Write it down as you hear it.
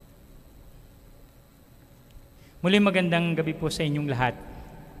Muli magandang gabi po sa inyong lahat.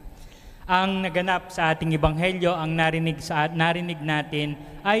 Ang naganap sa ating ebanghelyo, ang narinig natin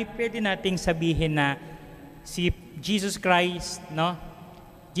ay pwede nating sabihin na si Jesus Christ,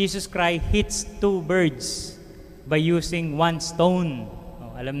 Jesus Christ hits two birds by using one stone.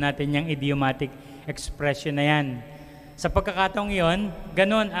 Alam natin yung idiomatic expression na yan. Sa pagkakataong iyon,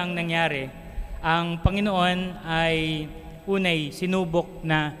 ganon ang nangyari. Ang Panginoon ay unay sinubok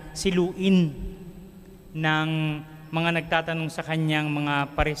na siluin ng mga nagtatanong sa kanyang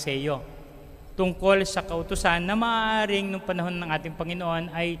mga Pariseyo tungkol sa kautusan na maaaring nung panahon ng ating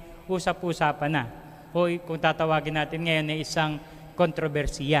Panginoon ay usap-usapan na o kung tatawagin natin ngayon ay isang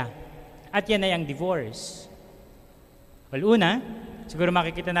kontrobersiya. At yan ay ang divorce. Well, una, siguro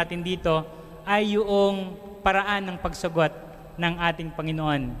makikita natin dito ay yung paraan ng pagsagot ng ating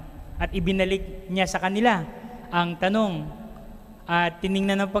Panginoon at ibinalik niya sa kanila ang tanong at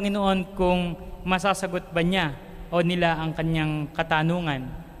tiningnan ng Panginoon kung masasagot ba niya o nila ang kanyang katanungan.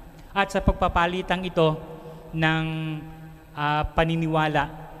 At sa pagpapalitang ito ng paniniwala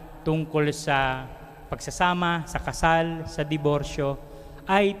tungkol sa pagsasama, sa kasal, sa diborsyo,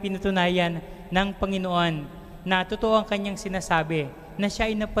 ay pinutunayan ng Panginoon na totoo ang kanyang sinasabi na siya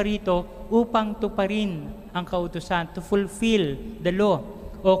ay naparito upang tuparin ang kautusan, to fulfill the law,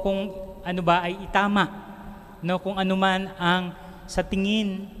 o kung ano ba ay itama, kung ano man ang sa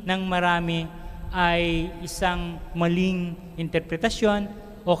tingin ng marami ay isang maling interpretasyon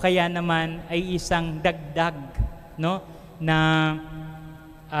o kaya naman ay isang dagdag na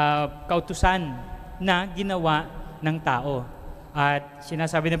kautusan na ginawa ng tao. At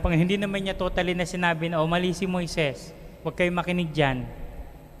sinasabi ng Panginoon, hindi naman niya totally na sinabi na, mali si Moises, huwag kayo makinig dyan.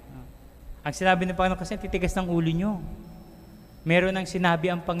 Ang sinabi ng Panginoon kasi titigas ng ulo nyo. Meron ang sinabi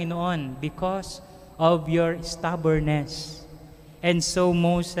ang Panginoon, because of your stubbornness. And so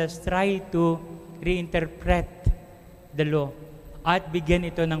Moses tried to reinterpret the law at bigyan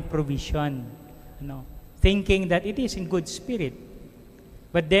ito ng provision, thinking that it is in good spirit.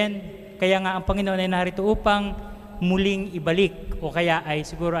 But then, kaya nga ang Panginoon ay narito upang muling ibalik o kaya ay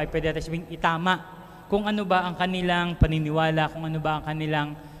siguro ay pwede natin sabing itama kung ano ba ang kanilang paniniwala, kung ano ba ang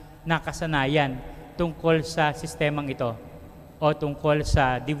kanilang nakasanayan tungkol sa sistemang ito o tungkol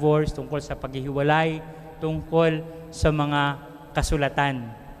sa divorce, tungkol sa paghihiwalay, tungkol sa mga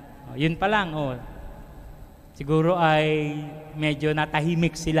kasulatan. Yun pa lang, siguro ay medyo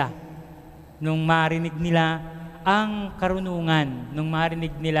natahimik sila nung marinig nila ang karunungan, nung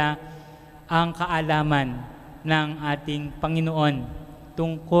marinig nila ang kaalaman ng ating Panginoon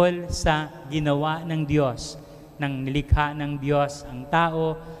tungkol sa ginawa ng Diyos, ng nilikha ng Diyos ang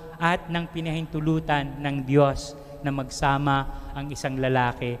tao at ng pinahintulutan ng Diyos na magsama ang isang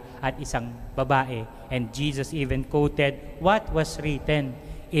lalaki at isang babae. And Jesus even quoted what was written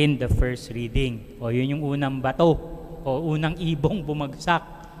in the first reading. Yun yung unang bato o unang ibong bumagsak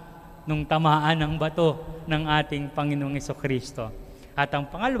nung tamaan ng bato ng ating Panginoong Jesucristo. At ang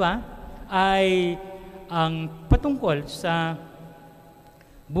pangalawa ay ang patungkol sa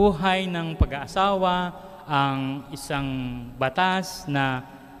buhay ng pag-aasawa, ang isang batas na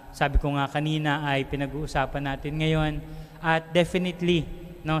sabi ko nga kanina ay pinag-uusapan natin ngayon. At definitely,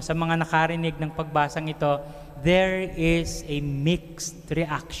 sa mga nakarinig ng pagbasang ito, there is a mixed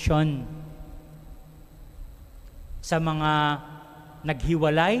reaction sa mga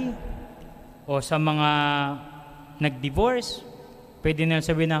naghiwalay o sa mga nag-divorce. Pwede na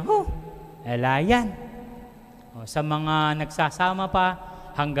sabihin na, ala yan. Sa mga nagsasama pa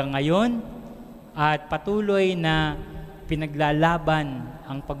hanggang ngayon at patuloy na pinaglalaban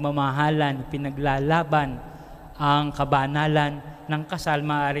ang pagmamahalan, pinaglalaban ang kabanalan ng kasal,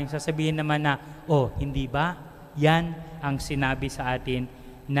 maaaring sasabihin naman na, hindi ba? Yan ang sinabi sa atin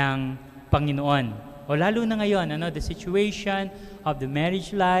ng Panginoon. Lalo na ngayon, the situation of the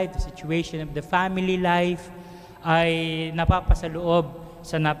marriage life, the situation of the family life, ay napapasaloob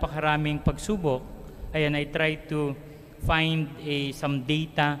sa napakaraming pagsubok. Ayan, I try to find some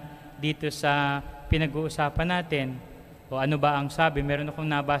data dito sa pinag-uusapan natin. Ano ba ang sabi? Meron akong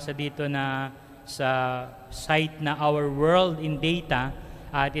nabasa dito na sa site na Our World in Data,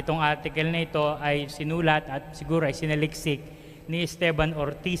 at itong article na ito ay sinulat at siguro ay sinaliksik ni Esteban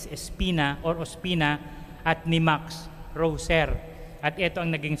Ortiz Espina at ni Max Roser. At ito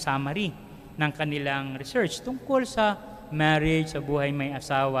ang naging summary ng kanilang research tungkol sa marriage, sa buhay may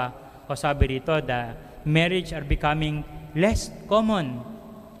asawa. Sabi rito, the marriage are becoming less common.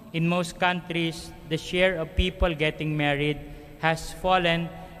 In most countries, the share of people getting married has fallen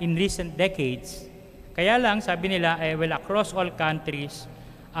in recent decades. Kaya lang, sabi nila, across all countries,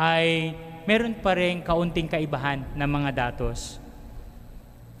 ay meron pa rin kaunting kaibahan ng mga datos.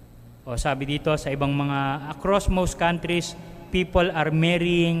 O sabi dito, sa ibang mga, across most countries, people are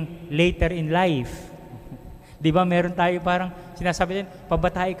marrying later in life. Di ba meron tayo parang sinasabi din,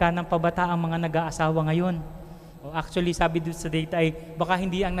 pabatay ka ng pabata ang mga nag-aasawa ngayon. O actually, sabi dito sa data ay, baka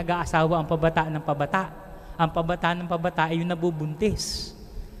hindi ang nag-aasawa ang pabata ng pabata. Ang pabata ng pabata ay yung nabubuntis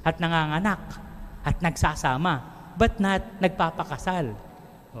at nanganganak at nagsasama, but not nagpapakasal.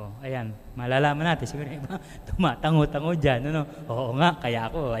 Oh, ayan, malalaman natin siguro iba tumatango-tango diyan, ano? Oo nga,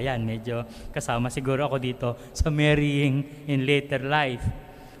 kaya ako, ayan, medyo kasama siguro ako dito sa marrying in later life.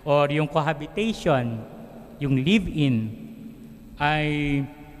 Or yung cohabitation, yung live-in ay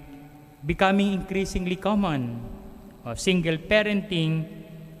becoming increasingly common. Single parenting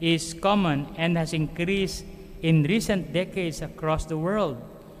is common and has increased in recent decades across the world.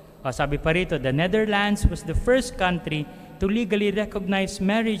 Sabi pa rito, the Netherlands was the first country to legally recognize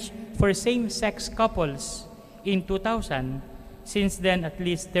marriage for same-sex couples in 2000. Since then, at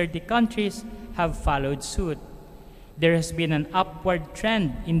least 30 countries have followed suit. There has been an upward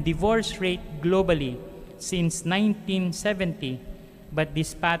trend in divorce rate globally since 1970, but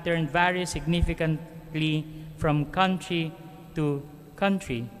this pattern varies significantly from country to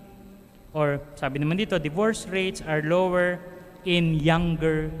country. Or sabi naman dito, divorce rates are lower in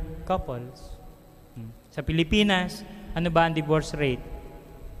younger couples. Sa Pilipinas, ano ba ang divorce rate?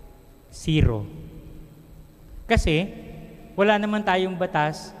 0. Kasi, wala naman tayong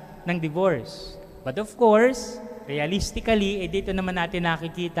batas ng divorce. But of course, realistically, dito naman natin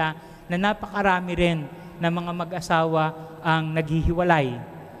nakikita na napakarami rin na mga mag-asawa ang naghihiwalay,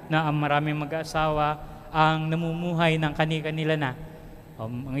 na ang maraming mag-asawa ang namumuhay ng kani-kanila na.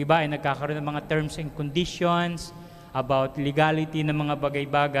 Ang iba ay nagkakaroon ng mga terms and conditions about legality ng mga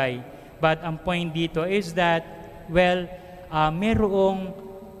bagay-bagay. But ang point dito is that merong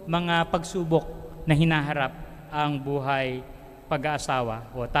mga pagsubok na hinaharap ang buhay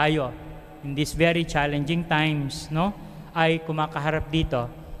pag-aasawa o tayo in these very challenging times, no? Ay kumakaharap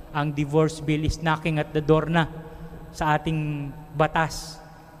dito. Ang divorce bill is knocking at the door na sa ating batas.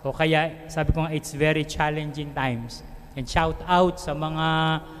 O kaya sabi ko nga, it's very challenging times. And shout out sa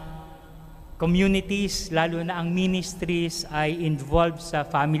mga communities, lalo na ang ministries ay involved sa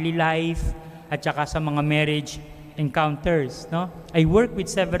family life at saka sa mga marriage encounters, no? I work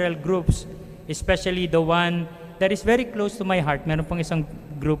with several groups, especially the one that is very close to my heart. Meron pang isang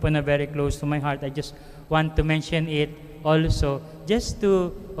grupo na very close to my heart. I just want to mention it also, just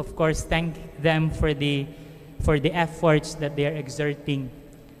to, of course, thank them for the efforts that they are exerting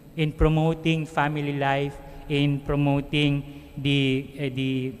in promoting family life, in promoting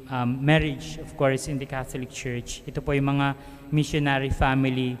the marriage, of course, in the Catholic Church. Ito po yung mga missionary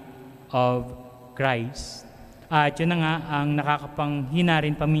family of Christ. At yun na nga, ang nakakapanghina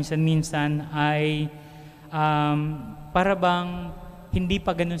rin paminsan-minsan ay para bang hindi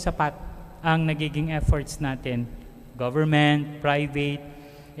pa ganun sapat ang nagiging efforts natin, government, private,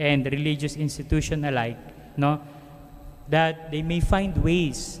 and religious institution alike, no? That they may find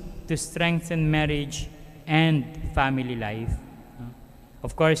ways to strengthen marriage and family life.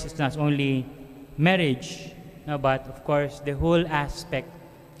 Of course, it's not only marriage, no, but of course, the whole aspect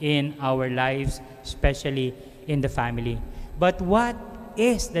in our lives, especially in the family. But what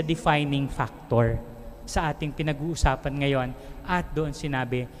is the defining factor sa ating pinag-uusapan ngayon at doon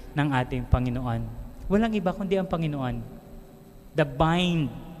sinabi ng ating Panginoon? Walang iba kundi ang Panginoon. The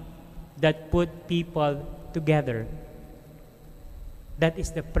bind that put people together. That is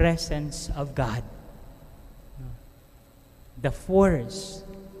the presence of God. The force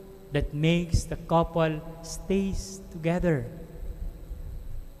that makes the couple stays together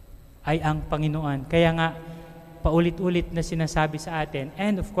ay ang Panginoon. Kaya nga, paulit-ulit na sinasabi sa atin,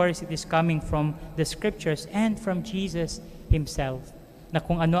 and of course, it is coming from the scriptures and from Jesus Himself, na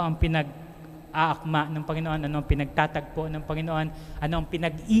kung ano ang pinag-aakma ng Panginoon, ano ang pinagtatagpo ng Panginoon, ano ang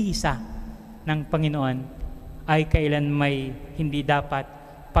pinag-iisa ng Panginoon, ay kailan may hindi dapat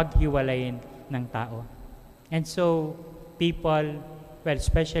paghiwalayin ng tao. And so, people, well,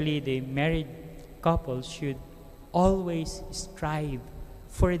 especially the married couples, should always strive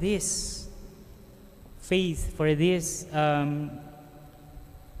for this faith, for this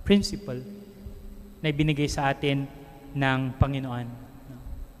principle na ibinigay sa atin ng Panginoon.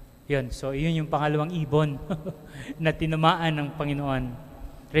 Yun, so yun yung pangalawang ibon na tinamaan ng Panginoon,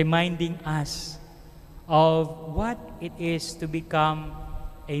 reminding us of what it is to become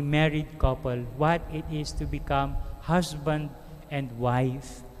a married couple, what it is to become husband and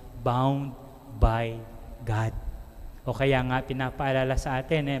wife bound by God. O kaya nga pinapaalala sa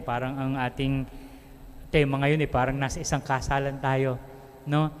atin, parang ang ating tema ngayon parang nasa isang kasalan tayo,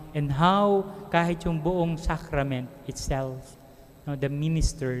 no? And how kahit yung buong sacrament itself the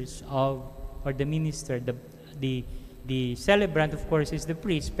ministers of, or the minister, the celebrant of course is the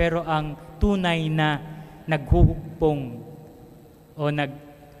priest, pero ang tunay na naghuhugpong o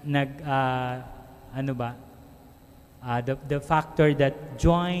the factor that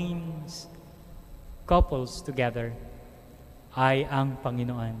joins couples together ay ang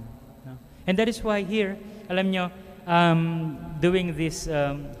Panginoon. No? And that is why here, alam nyo, doing this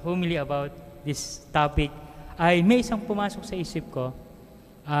homily about this topic, ay may isang pumasok sa isip ko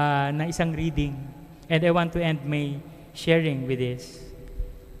na isang reading. And I want to end my sharing with this.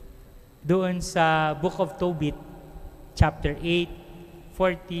 Doon sa Book of Tobit, chapter 8,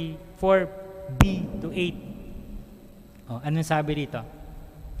 44b to 8. Anong sabi dito?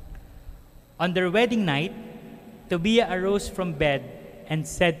 On their wedding night, Tobiah arose from bed and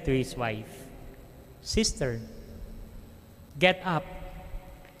said to his wife, "Sister, get up.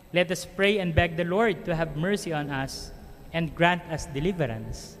 Let us pray and beg the Lord to have mercy on us and grant us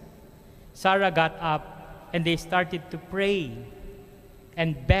deliverance." Sarah got up and they started to pray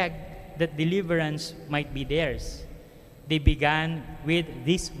and beg that deliverance might be theirs. They began with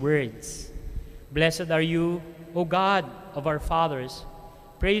these words, "Blessed are you, O God of our fathers.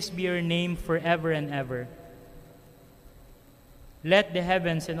 Praised be your name forever and ever. Let the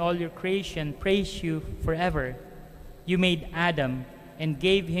heavens and all your creation praise you forever. You made Adam and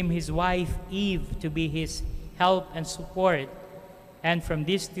gave him his wife Eve to be his help and support, and from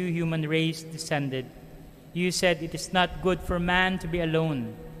these two human race descended. You said it is not good for man to be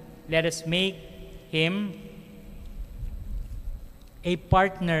alone. Let us make him a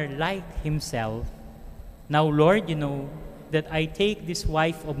partner like himself. Now, Lord, you know that I take this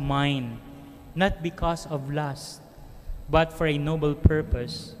wife of mine not because of lust, but for a noble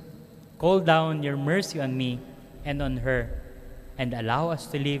purpose. Call down your mercy on me and on her, and allow us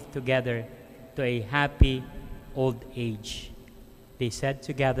to live together to a happy old age." They said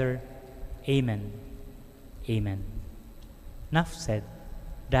together, "Amen, amen." Enough said.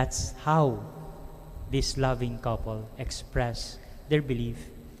 That's how this loving couple express their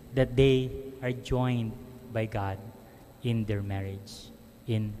belief that they are joined by God in their marriage,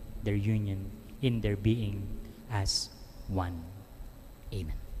 in their union, in their being as one.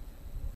 Amen.